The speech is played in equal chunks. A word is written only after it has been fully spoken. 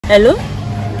Hello?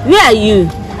 Where are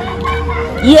you?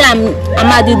 Yeah,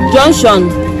 I'm at the junction.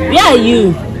 Where are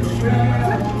you?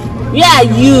 Where are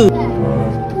you?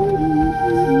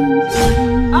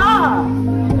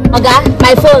 Oga,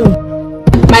 my phone.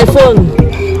 My phone.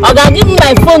 Oga, give me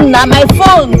my phone now. My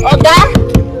phone. Oga?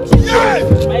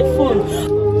 My phone.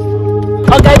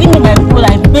 Oga, give me my phone.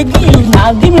 I'm begging you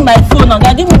now. Give me my phone.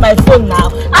 Oga, give me my phone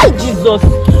now. Ay, Jesus.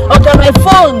 Oga, my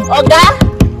phone. Oga?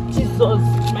 Jesus.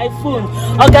 My phone.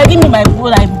 Oga, give me my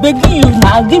phone. I'm begging you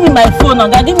now. Give me my phone.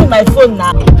 Oga, give me my phone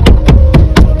now.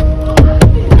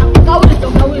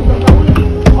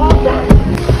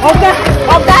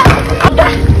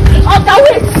 Oga,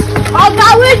 wait. Oga,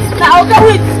 wait. Oga, wait. Now, Oga,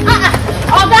 wait.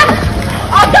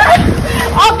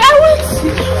 Oga, wait.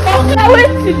 Oga,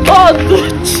 wait. God,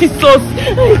 Jesus.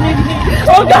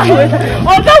 Oga, wait.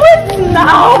 Oga, wait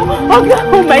now. Oga,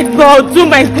 oh my God. Oh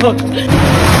my God.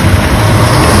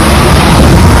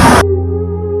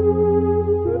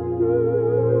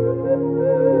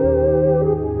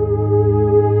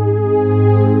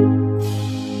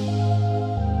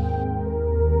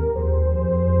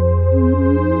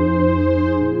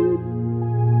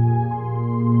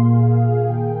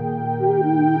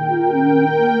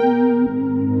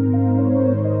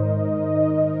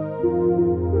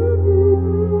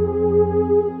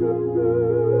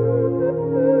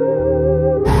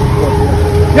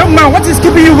 Young man, what is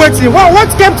keeping you waiting? What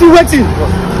kept you waiting?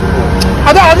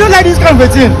 I don't like this kind of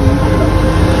waiting.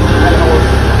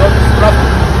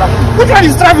 What kind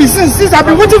of traffic? Since I've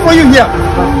been waiting for you here.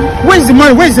 Where is the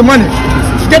money? Where is the money?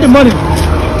 Get the money.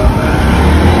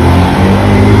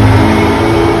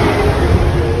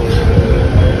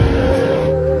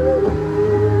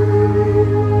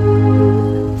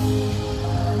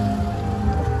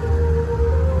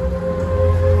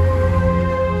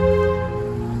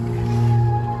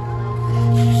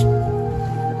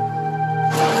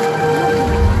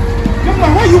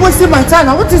 Why are you wasting my time?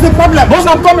 Now, what is the problem? Boss,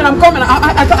 I'm coming. Why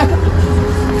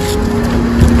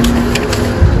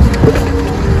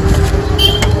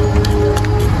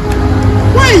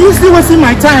are you still wasting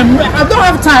my time? I don't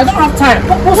have time.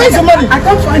 Where is the money? I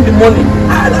can't find the money.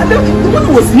 The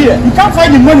money was here. You can't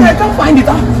find the money. I can't find it.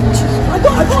 I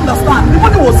don't understand. The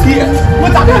money was here.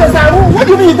 But I don't understand. What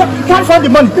do you mean you can't find the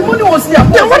money? The money was here.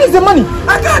 Then what is the money?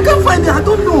 I can't find it. I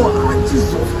don't know.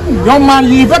 Jesus. Young man,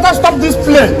 you better stop this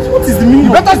play. What is the meaning?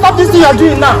 You better stop this thing you're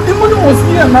doing now. The money was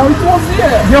here now. It was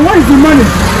here. Then where is the money?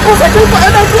 Because I can't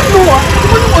find it. I don't know.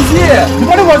 The money was here. The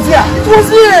money was here. It was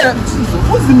here. Jesus.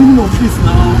 What's the meaning of this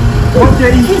now?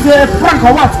 Okay, is this a prank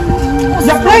or what?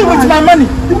 You're playing with my money.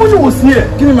 The money was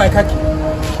here. Give me my khaki.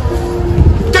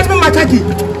 Get me my khaki.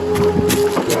 You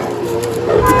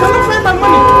cannot find my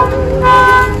money.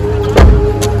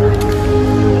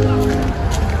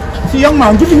 See, young man,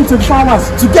 I'm giving you 24 hours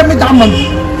to get me that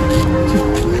money.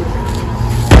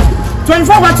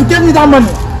 24 hours to get me that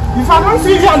money. If I don't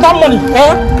see you and that money,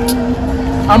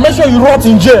 I'll make sure you rot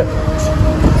in jail.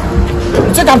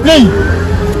 You think I'm playing?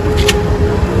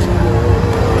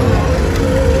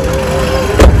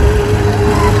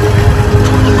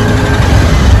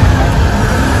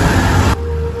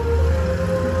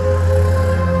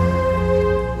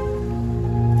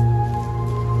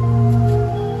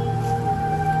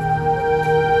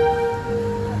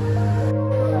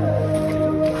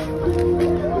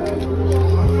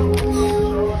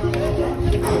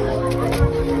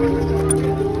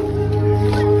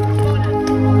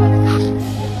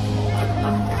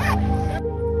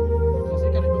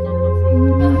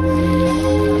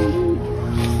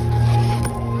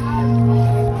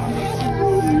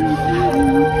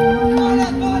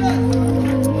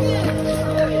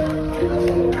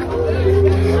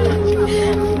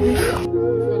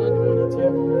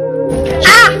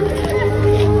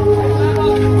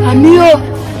 Amio.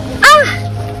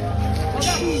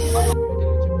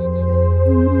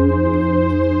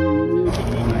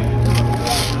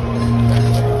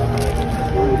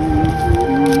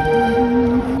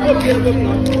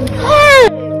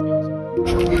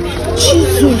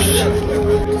 Jesus.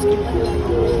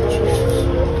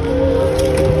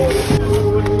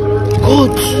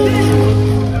 God.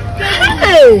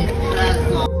 Hey.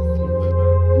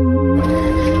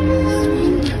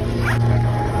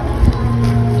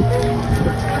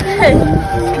 Hey.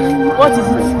 What is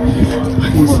it?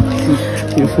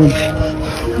 Your phone.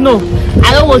 No, I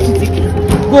don't want to take it.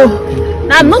 Go.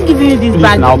 I'm not giving you this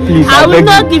bag. Now, please. I will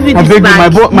not give you this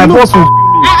bag. My boss will.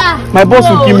 My boss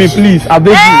will kill me, please. I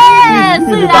beg you. Yes, Please,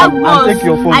 you please, have I'll boss. take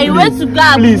your phone. I went to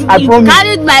go. Please, I you promise.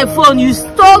 carried my phone. You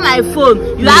stole my phone.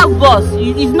 You have boss.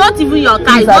 It's not even your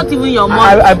car. It's not even your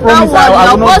money. I promise I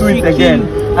will not do it again.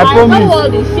 I promise. I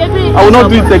will not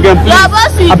do it again. Please. Your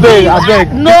boss will I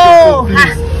beg. No.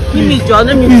 Please. Give me John.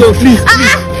 Let me Please, go. please,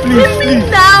 Give me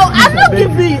now. I'm not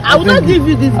giving you. I will not give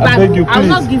you this I back. beg you, I will please.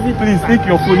 not give you. Please take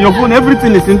your phone. Your phone,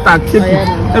 everything is intact. Take it.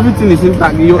 yeah. Everything is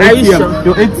intact. Your Are you ATM, sure?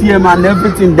 your ATM and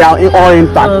everything, they are all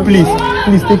intact. Please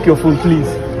take your phone, please.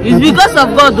 It's because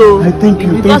of God, though. I thank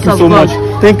you. It's Thank you because so of much.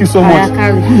 God. Thank you so much.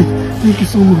 Thank you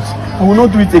so much. I will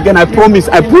not do it again. I promise.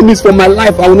 I promise for my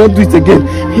life. I will not do it again.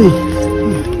 Let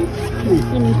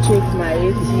me check my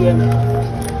ATM.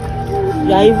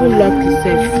 You are even lucky,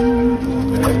 safe.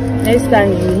 Next time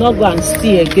you will not go and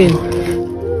steal again.